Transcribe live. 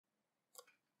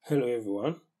Hello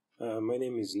everyone, my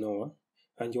name is Noah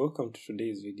and you're welcome to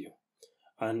today's video.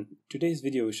 And today's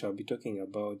video we shall be talking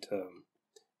about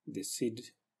the seed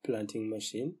planting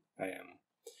machine I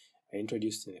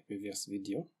introduced in a previous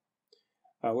video.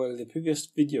 Well, the previous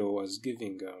video was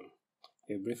giving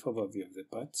a brief overview of the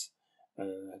parts.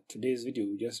 Today's video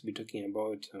will just be talking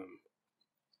about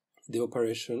the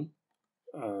operation,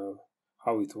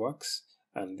 how it works,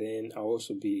 and then I'll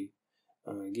also be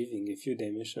giving a few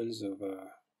dimensions of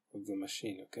the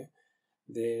machine. Okay,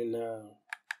 then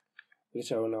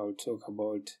later on I'll talk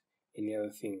about any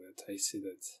other thing that I see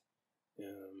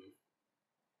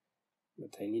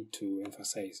that I need to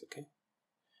emphasize. Okay,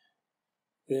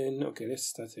 then let's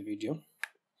start the video.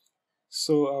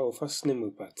 So I'll first name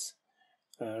the parts.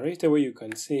 Right away you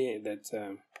can see that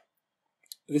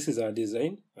this is our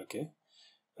design. Okay,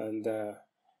 and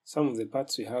some of the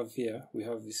parts we have here,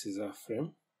 this is our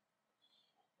frame.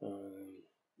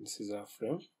 This is our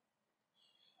frame,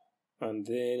 and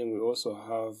then we also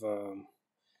have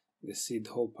the seed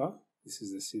hopper. This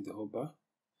is the seed hopper.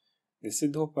 The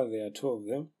seed hopper, there are two of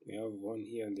them. We have one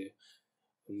here on the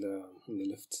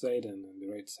left side, and on the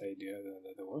right side the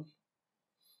other one.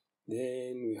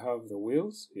 Then we have the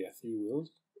wheels. There are 3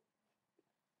 wheels.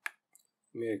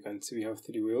 Here you can see we have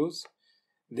 3 wheels.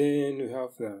 Then we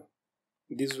have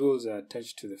these wheels are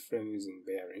attached to the frame using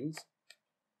bearings,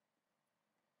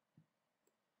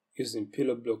 using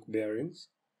pillar block bearings,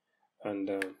 and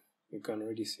you can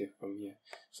already see from here.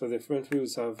 So the front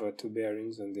wheels have 2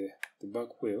 bearings, and the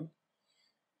back wheel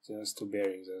has 2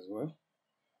 bearings as well.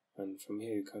 And from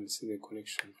here you can see the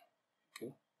connection.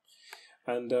 Okay,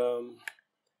 and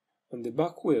on the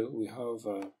back wheel we have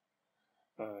a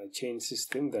chain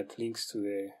system that links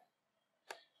to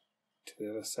the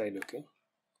other side. Okay,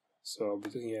 so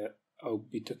I'll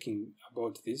be talking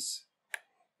about this.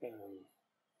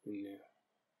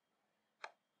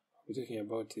 We're talking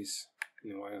about this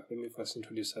in a while. Let me first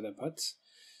introduce other parts.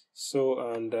 So,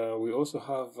 and we also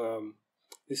have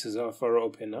this is our furrow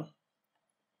opener,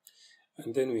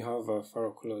 and then we have a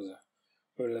furrow closer.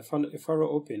 Well, a furrow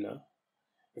opener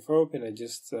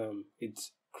just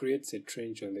it creates a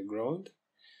trench on the ground.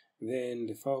 Then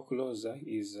the furrow closer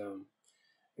is the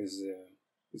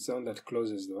one that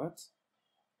closes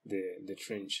the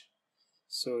trench,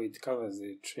 so it covers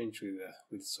the trench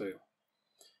with soil.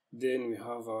 Then we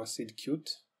have our seed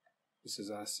cute. This is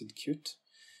our seed cute.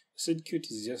 Seed cute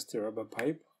is just a rubber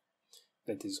pipe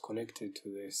that is connected to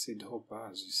the seed hopper,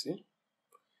 as you see.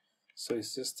 So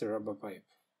it's just a rubber pipe.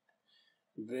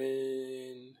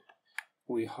 Then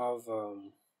we have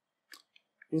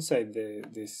inside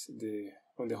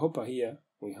on the hopper here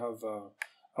we have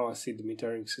our seed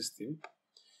metering system,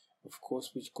 of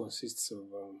course, which consists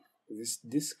of this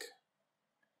disc.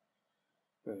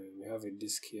 We have a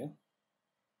disc here.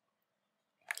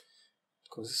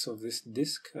 Consists of this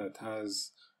disc that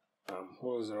has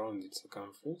holes around its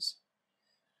circumference.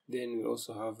 Then we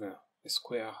also have a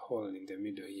square hole in the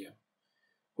middle here.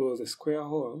 Well, the square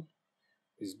hole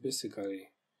is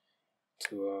basically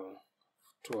to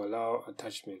allow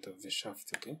attachment of the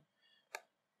shaft. Okay,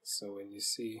 so when you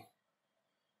see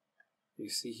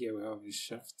here we have this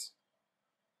shaft,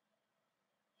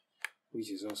 which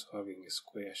is also having a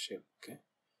square shape. Okay,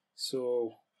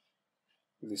 so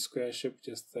the square shape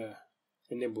just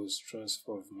enables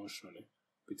transfer of motion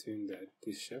between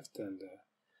this shaft and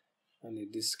the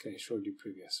disc I showed you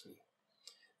previously.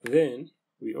 Then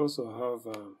we also have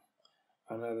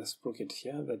another sprocket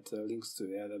here that links to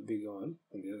the other bigger one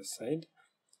on the other side.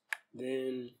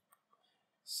 Then,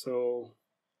 so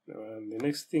the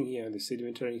next thing here, the seed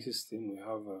metering system, we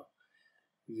have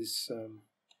this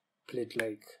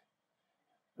plate-like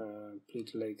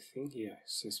thing here.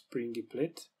 It's a springy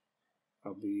plate.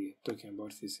 I'll be talking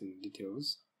about this in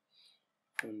details.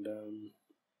 And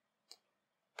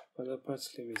other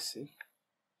parts, let me see.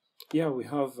 Yeah, we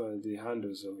have the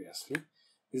handles, obviously.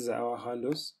 These are our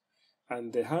handles.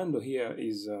 And the handle here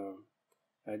is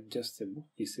adjustable.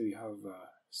 You see we have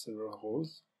several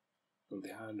holes on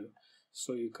the handle.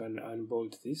 So you can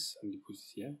unbolt this and put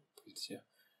it here.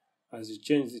 As you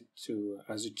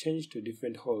change to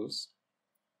different holes,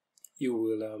 you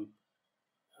will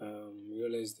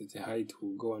realize that the height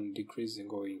will go on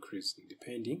decreasing or increasing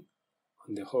depending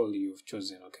on the hole you've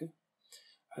chosen. Okay,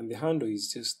 and the handle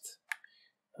is just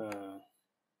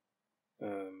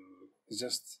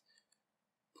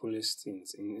placed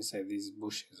inside these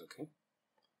bushes. Okay,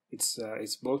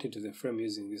 it's bolted to the frame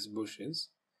using these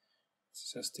bushes.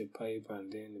 It's just a pipe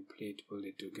and then a plate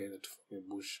bolted together to form a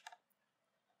bush.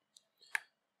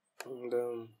 And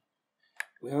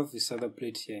we have this other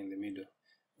plate here in the middle.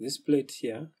 This plate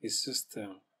here is just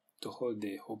to hold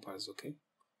the hoppers. Okay,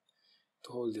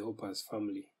 to hold the hoppers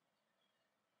firmly.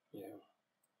 Yeah.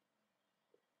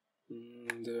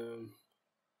 And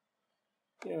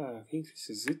yeah, I think this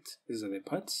is it. These are the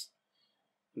parts.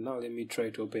 Now let me try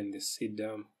to open the seed,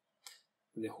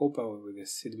 the hopper with the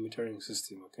seed metering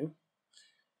system, okay?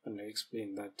 And I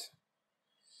explain that.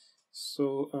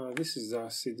 So this is our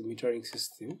seed metering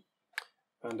system,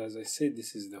 and as I said,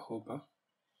 this is the hopper.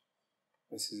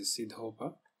 This is the seed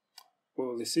hopper.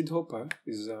 Well, the seed hopper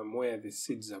is where the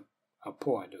seeds are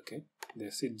poured, okay?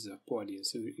 The seeds are poured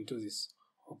into this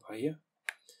hopper here.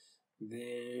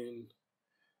 Then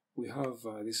we have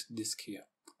this disc here.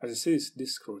 As I said, this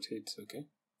disc rotates, okay?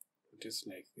 Rotates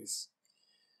like this.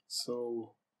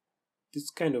 So this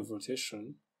kind of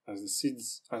rotation, as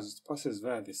it passes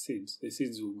via the seeds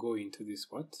will go into this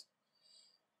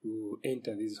will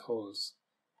enter these holes,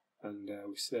 and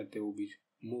we see that they will be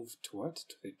moved to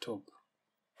the top.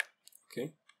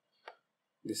 Okay,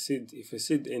 if a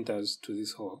seed enters to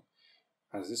this hole,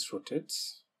 as this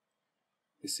rotates,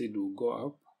 the seed will go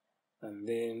up, and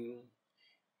then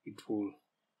it will,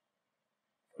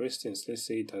 for instance, let's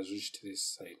say it has reached this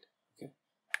side. Okay,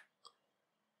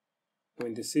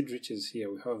 when the seed reaches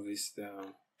here, we have this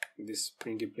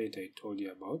springy plate I told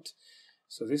you about.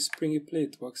 So this springy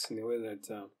plate works in a way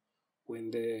that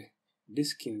when the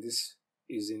disc is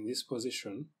in this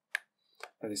position,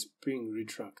 and the spring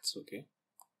retracts, okay?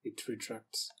 It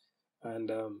retracts,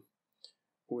 and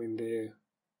when the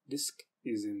disc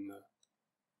is in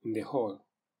the hole,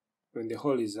 when the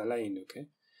hole is aligned, okay,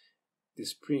 the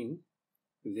spring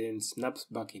then snaps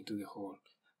back into the hole.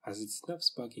 As it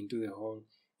snaps back into the hole,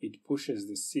 it pushes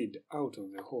the seed out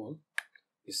of the hole,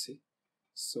 you see.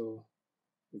 So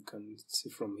you can see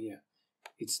from here,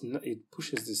 it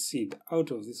pushes the seed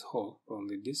out of this hole on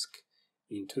the disc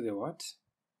into the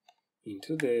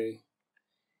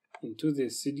into the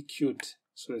seed cute.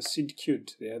 So the seed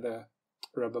cute, the other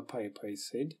rubber pipe I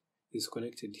said, is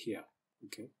connected here.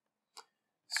 Okay,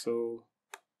 so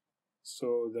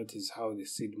that is how the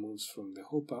seed moves from the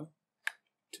hopper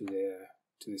to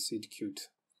the seed cute.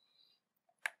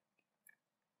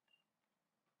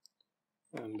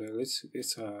 And let's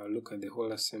look at the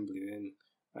whole assembly, then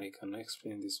I can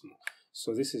explain this more.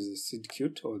 So this is the seed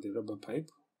cute, or the rubber pipe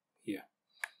here.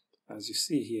 As you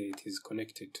see here, it is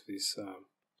connected to this.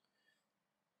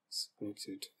 It's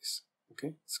connected to this.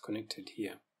 Okay, it's connected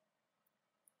here.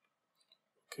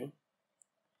 Okay.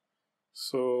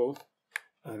 So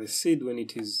the seed, when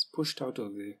it is pushed out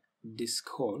of the disc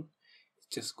hole,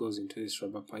 it just goes into this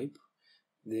rubber pipe,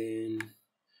 then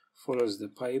follows the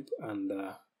pipe, and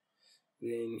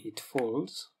then it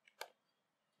falls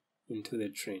into the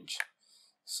trench.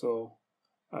 So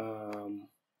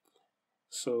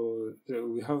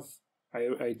we have,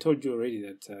 I told you already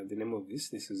that the name of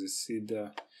this is a seed,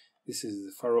 this is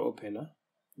the furrow opener,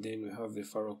 then we have the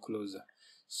furrow closer.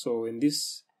 So when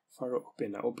this furrow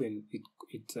opener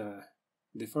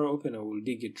the furrow opener will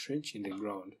dig a trench in the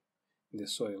ground, in the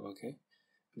soil, okay?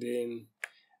 Then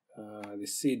the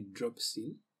seed drops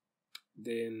in,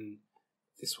 then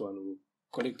this one will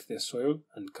collect the soil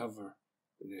and cover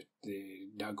the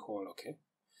dug hole, okay?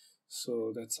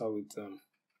 So that's how it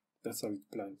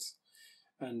plants.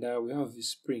 And we have this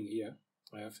spring here.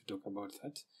 I have to talk about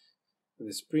that.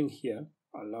 The spring here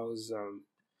allows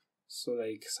so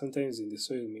like sometimes in the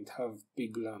soil we might have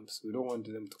big lumps. We don't want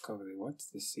them to cover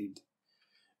the seed.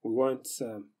 We want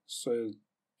soil,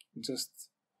 just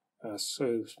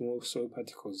small soil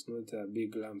particles, not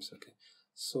big lumps, okay?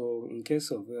 So in case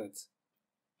of that,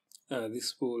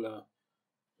 this will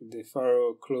the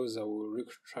furrow closer will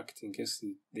retract in case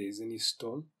there is any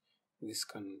stone. This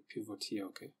can pivot here,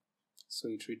 okay? So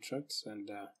it retracts, and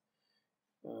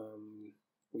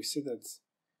we see that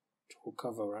it will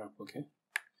cover up, okay?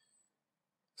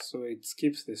 So it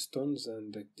skips the stones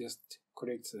and just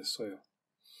corrects the soil.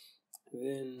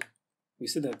 Then we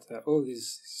see that all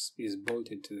this is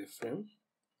bolted to the frame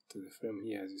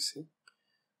here, as you see.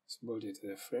 It's bolted to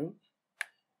the frame,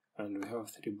 and we have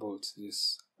 3 bolts,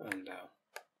 this and the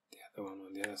other one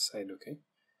on the other side, okay?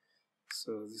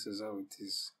 So this is how it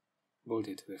is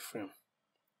bolted to the frame.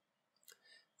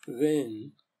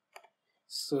 Then,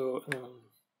 so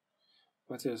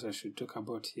what else I should talk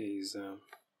about here is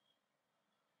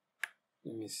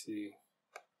let me see.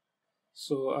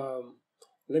 So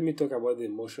let me talk about the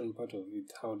motion part of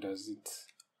it. How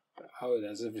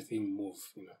does everything move?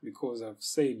 Because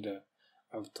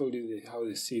I've told you how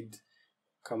the seed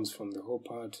comes from the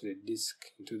hopper to the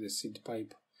disc into the seed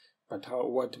pipe, but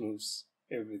what moves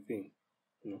everything?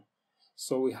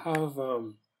 So we have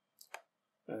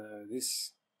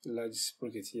this large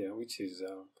sprocket here, which is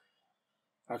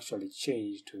actually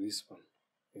changed to this one.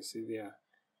 You see there,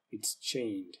 it's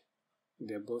chained.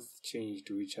 They're both chained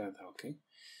to each other. Okay,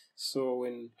 so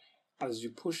as you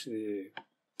push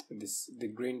the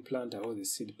grain planter or the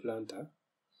seed planter,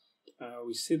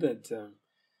 we see that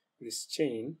this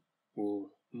chain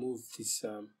will move this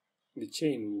the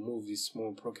chain will move this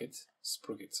small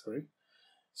sprocket. Sorry.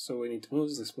 So when it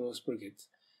moves the small sprocket,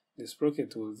 the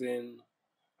sprocket will then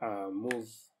move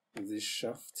this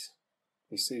shaft.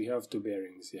 You see, you have two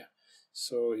bearings here.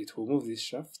 So it will move this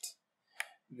shaft.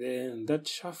 Then that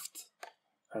shaft,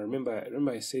 I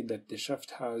remember I said that the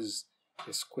shaft has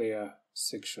a square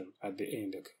section at the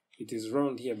end. Okay, it is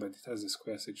round here, but it has a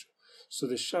square section. So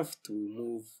the shaft will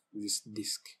move this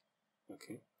disc.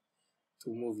 Okay, to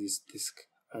move this disc,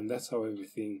 and that's how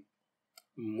everything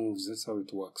moves. That's how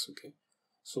it works. Okay,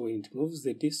 so when it moves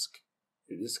the disc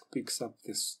picks up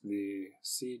the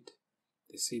seed.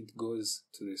 The seed goes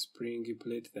to the springy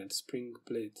plate. That spring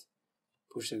plate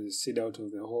pushes the seed out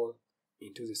of the hole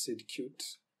into the seed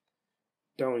chute,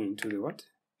 down into the what?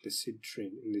 The seed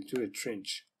train, into the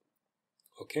trench.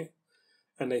 Okay,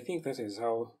 and I think that is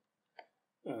how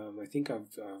I think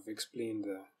I've explained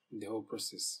the whole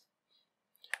process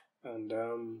and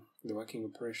the working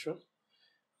operation.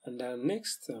 And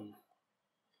next,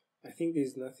 I think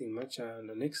there's nothing much. And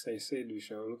next, I said we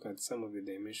shall look at some of the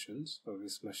dimensions of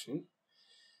this machine.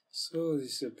 So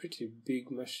this is a pretty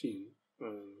big machine.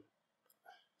 It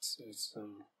says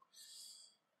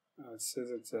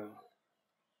that.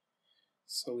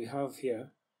 So we have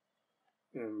here.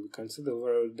 We can see the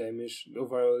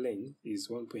overall length is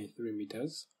 1.3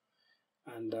 meters,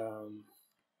 and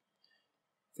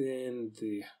then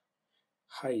the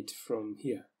height from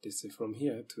here, from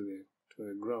here to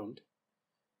the ground,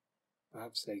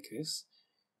 perhaps like this,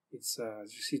 it's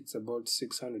it's about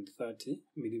 630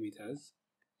 millimeters.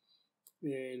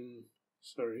 Then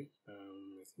sorry, I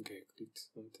think I clicked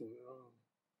something wrong.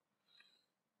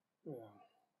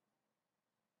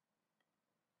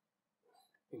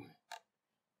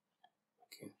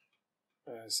 Okay,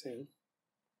 saying,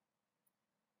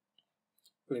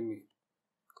 let me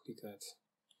click that.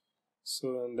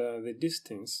 So, and the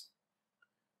distance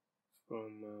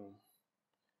from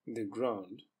the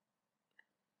ground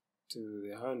to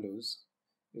the handles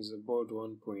is about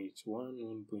 1.1,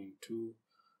 1.2,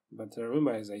 but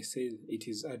remember, as I said, it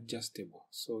is adjustable,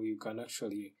 so you can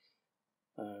actually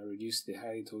reduce the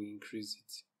height or increase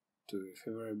it to the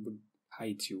favorable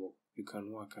height you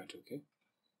can work at. Okay,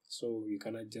 so you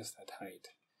can adjust that height.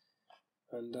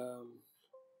 And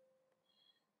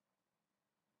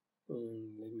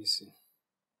let me see.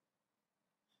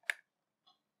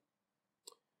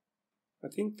 I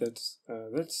think that's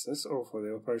all for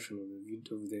the operation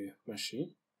of the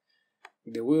machine.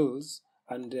 The wheels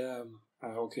and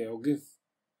okay, I'll give.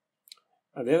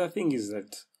 The other thing is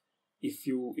that if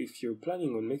you're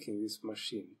planning on making this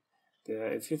machine, there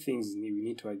are a few things we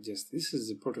need to adjust. This is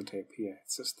the prototype here.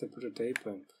 It's just a prototype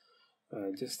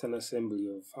and just an assembly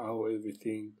of how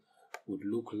everything would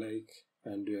look like,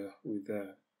 and with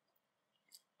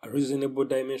reasonable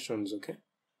dimensions. Okay,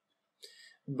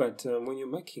 but when you're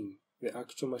making the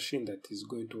actual machine that is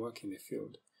going to work in the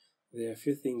field, there are a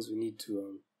few things we need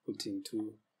to put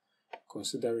into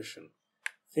consideration.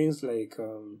 Things like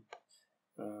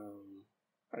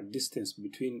a distance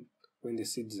between when the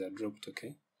seeds are dropped.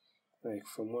 Okay, like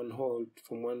from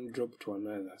one drop to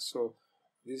another. So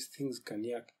these things can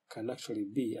actually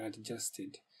be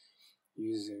adjusted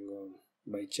using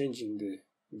by changing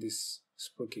this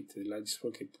sprocket, the large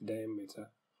sprocket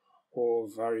diameter, or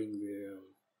varying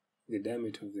the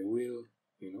diameter of the wheel.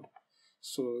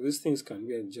 So these things can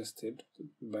be adjusted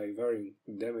by varying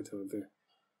the diameter of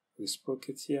the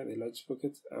sprocket here, the large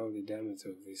sprocket, or the diameter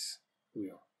of this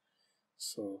wheel.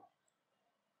 So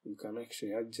you can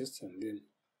actually adjust and then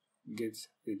get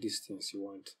the distance you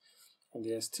want. And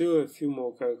there are still a few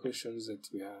more calculations that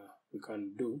we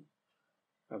can do.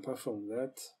 Apart from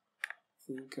that, I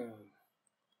think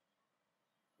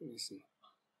let me see,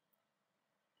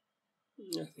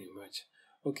 nothing much.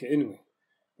 Okay, anyway,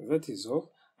 that is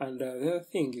all. And the other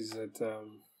thing is that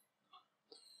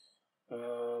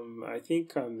I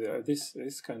think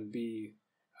this can be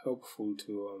helpful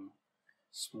to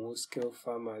small scale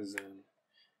farmers, and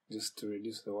just to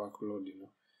reduce the workload.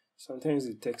 Sometimes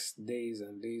it takes days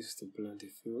and days to plant a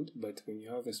field, but when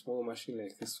you have a small machine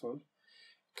like this one,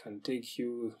 it can take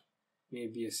you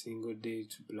maybe a single day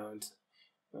to plant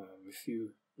a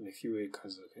few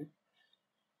acres. Okay,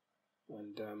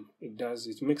 and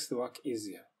it makes the work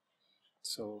easier.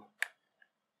 So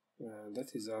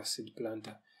that is our seed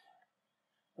planter.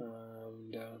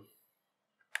 And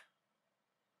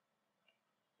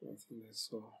I think that's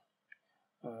all.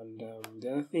 And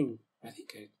the other thing, I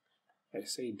think I I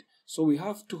said. So we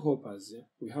have two hoppers. Yeah?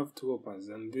 We have two hoppers,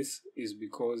 and this is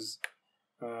because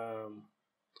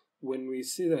when we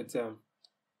see that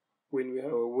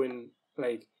when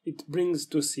like it brings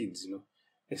two seeds,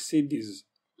 a seed is,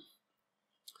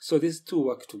 so these two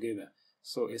work together.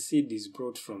 So a seed is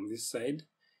brought from this side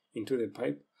into the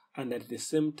pipe, and at the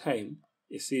same time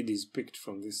a seed is picked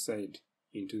from this side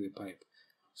into the pipe.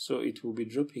 So it will be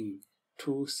dropping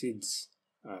two seeds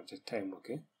at a time,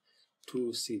 okay?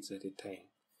 Two seeds at a time.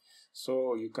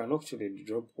 So you can actually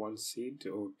drop one seed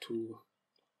or two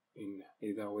in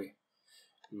either way,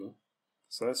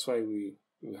 So that's why we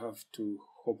have two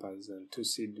hoppers and two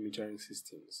seed metering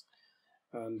systems.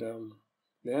 And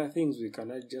there are things we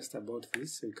can adjust about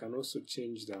this. We can also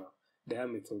change the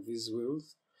diameter of these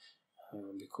wheels,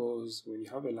 because when you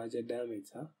have a larger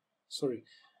diameter,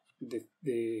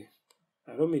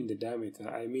 I don't mean the diameter,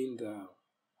 I mean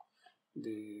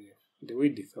the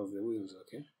width of the wheels,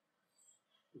 okay?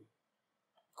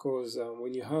 Because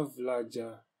when you have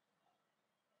larger,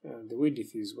 when the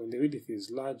width is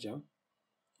larger,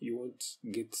 you won't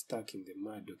get stuck in the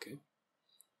mud, okay?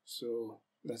 So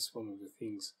that's one of the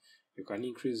things. You can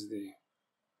increase the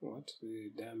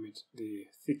diameter, the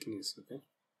thickness, okay?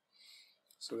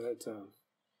 So that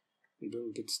you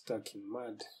don't get stuck in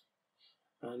mud.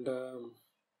 And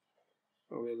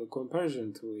with the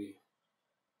comparison to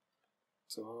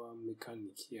our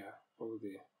mechanic here, or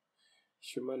the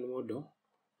human model,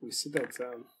 we see that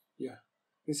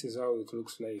this is how it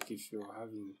looks like if you're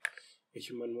having a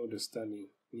human model standing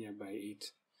nearby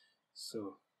it.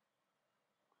 So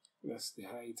that's the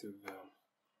height of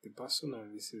the person,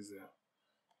 and this is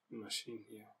the machine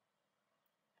here.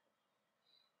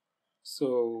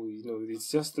 So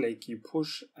it's just like you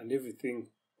push and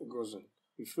everything goes on.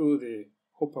 You fill the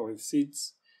hopper with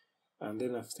seeds, and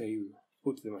then after you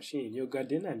put the machine in your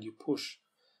garden and you push,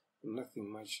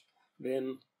 nothing much,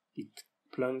 then it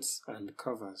plants and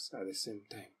covers at the same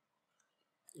time.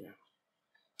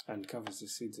 And covers the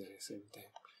seeds at the same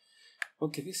time.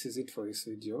 Okay, this is it for this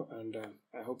video, and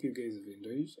I hope you guys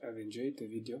have enjoyed the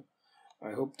video.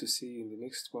 I hope to see you in the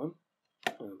next one.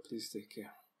 Please take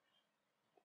care.